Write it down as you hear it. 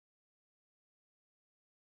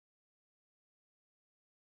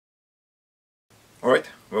Alright,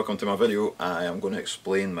 welcome to my video. I am going to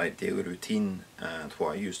explain my daily routine and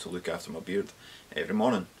what I use to look after my beard every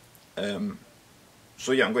morning.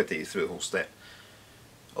 So yeah, I'm going to take you through the whole step.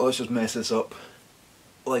 Oh, let's just mess this up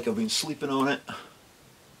like I've been sleeping on it.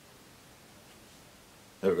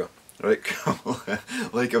 There we go. Right,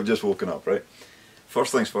 like I've just woken up, right?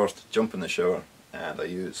 First things first, jump in the shower and I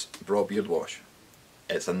use Braw beard wash.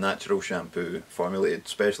 It's a natural shampoo formulated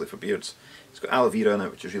especially for beards. It's got aloe vera in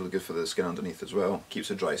it, which is really good for the skin underneath as well. Keeps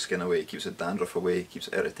the dry skin away, keeps the dandruff away, keeps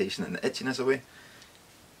the irritation and the itchiness away.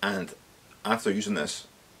 And after using this,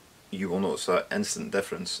 you will notice that instant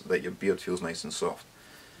difference that your beard feels nice and soft.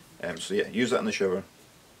 So yeah, use that in the shower.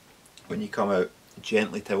 When you come out,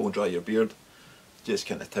 gently towel dry your beard. Just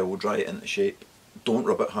kind of towel dry it into shape. Don't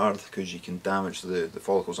rub it hard because you can damage the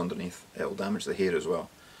follicles underneath. It will damage the hair as well.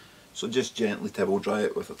 So just gently towel dry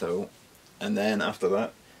it with a towel. And then after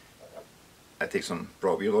that, I take some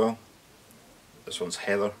Braw beard oil. This one's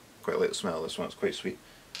heather. Quite like the smell of this one, it's quite sweet.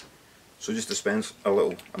 So just dispense a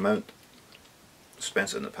little amount.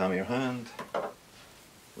 Dispense it in the palm of your hand.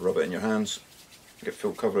 Rub it in your hands. Get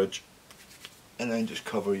full coverage. And then just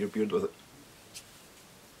cover your beard with it.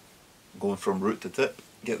 Going from root to tip.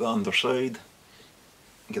 Get the underside.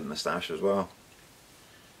 Get the moustache as well.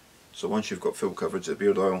 So once you've got full coverage of the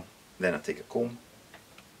beard oil, then I take a comb.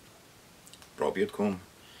 Braw beard comb.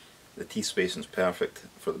 The teeth spacing is perfect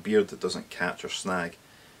for the beard. It doesn't catch or snag,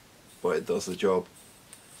 but it does the job.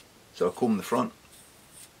 So I comb the front,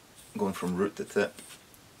 going from root to tip.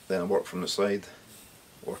 Then I work from the side,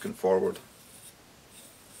 working forward.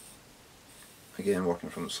 Again, working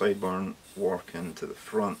from the sideburn, working to the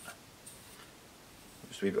front.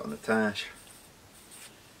 Just a wee bit on the tash.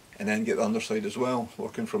 And then get the underside as well,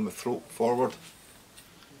 working from the throat forward.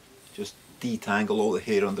 Just detangle all the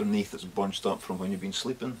hair underneath that's bunched up from when you've been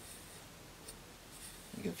sleeping.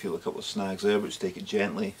 You can feel a couple of snags there, but just take it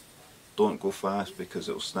gently. Don't go fast because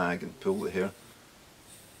it'll snag and pull the hair.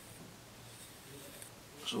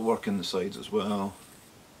 So working the sides as well.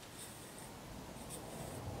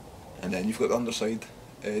 And then you've got the underside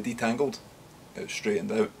detangled,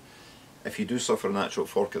 straightened out. If you do suffer a natural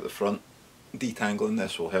fork at the front, detangling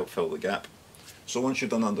this will help fill the gap. So once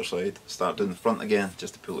you've done the underside, start doing the front again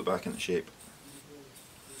just to pull it back into shape.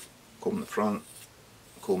 Comb the front,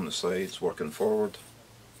 comb the sides, working forward.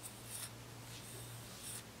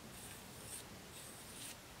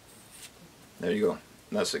 There you go,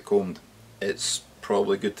 that's it combed. It's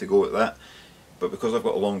probably good to go at that, but because I've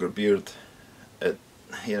got a longer beard,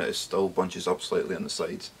 it still bunches up slightly on the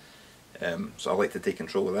sides. So I like to take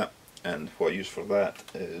control of that, and what I use for that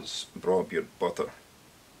is Braw beard butter.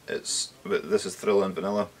 This is Thrill and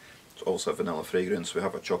Vanilla. It's also a vanilla fragrance. We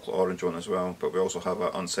have a chocolate orange one as well, but we also have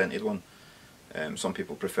an unscented one. Some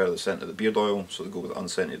people prefer the scent of the beard oil, so they go with the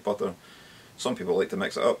unscented butter. Some people like to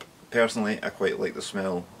mix it up. Personally, I quite like the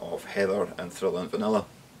smell of Heather and Thrill and Vanilla,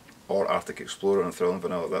 or Arctic Explorer and Thrill and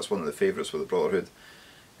Vanilla. That's one of the favourites with the Brotherhood.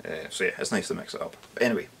 So yeah, it's nice to mix it up. But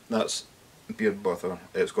anyway, that's beard butter.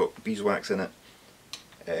 It's got beeswax in it,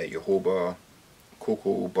 jojoba,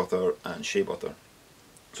 cocoa butter and shea butter.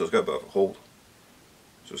 So it's got a bit of a hold.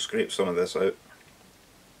 So scrape some of this out.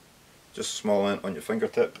 Just a small amount on your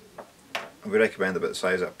fingertip. And we recommend about the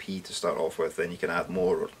size of a pea to start off with, then you can add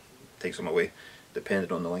more or take some away,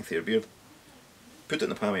 depending on the length of your beard. Put it in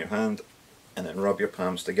the palm of your hand and then rub your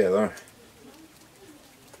palms together.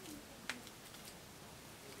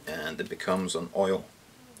 And it becomes an oil.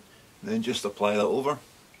 Then just apply that over.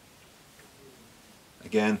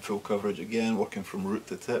 Again, full coverage again, working from root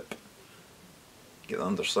to tip. Get the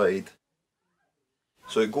underside.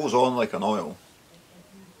 So it goes on like an oil,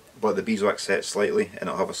 but the beeswax sets slightly and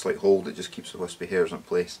it'll have a slight hold. It just keeps the wispy hairs in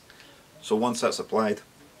place. So once that's applied,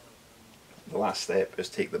 the last step is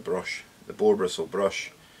take the brush, the boar bristle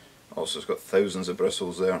brush. Also it's got thousands of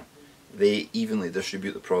bristles there. They evenly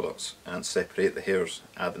distribute the products and separate the hairs,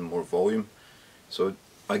 adding more volume. So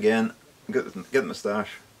again, get the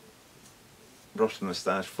moustache, brush the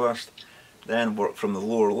moustache first, then work from the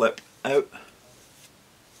lower lip out.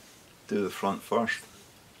 Do the front first,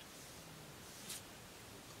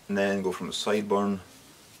 and then go from the sideburn,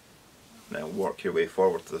 and then work your way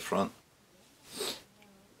forward to the front.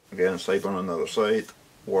 Again, sideburn on the other side,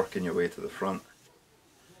 working your way to the front.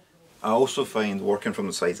 I also find working from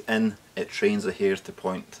the sides in, it trains the hair to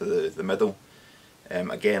point to the middle.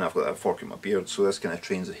 Again, I've got that fork in my beard, so this kind of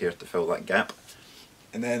trains the hair to fill that gap.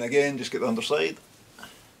 And then again, just get the underside.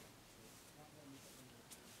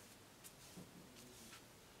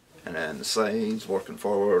 And then the sides, working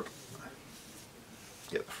forward,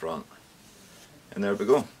 get the front, and there we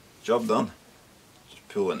go, job done. Just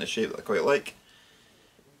pull it in the shape that I quite like.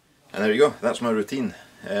 And there you go, that's my routine.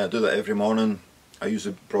 I do that every morning. I use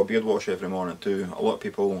the Braw beard wash every morning too. A lot of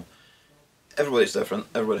people, everybody's different,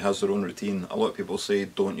 everybody has their own routine. A lot of people say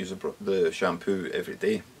don't use the shampoo every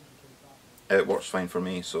day. It works fine for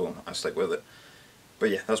me, so I stick with it. But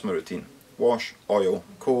yeah, that's my routine. Wash, oil,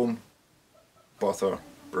 comb, butter,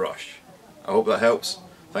 brush. I hope that helps.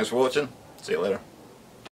 Thanks for watching. See you later.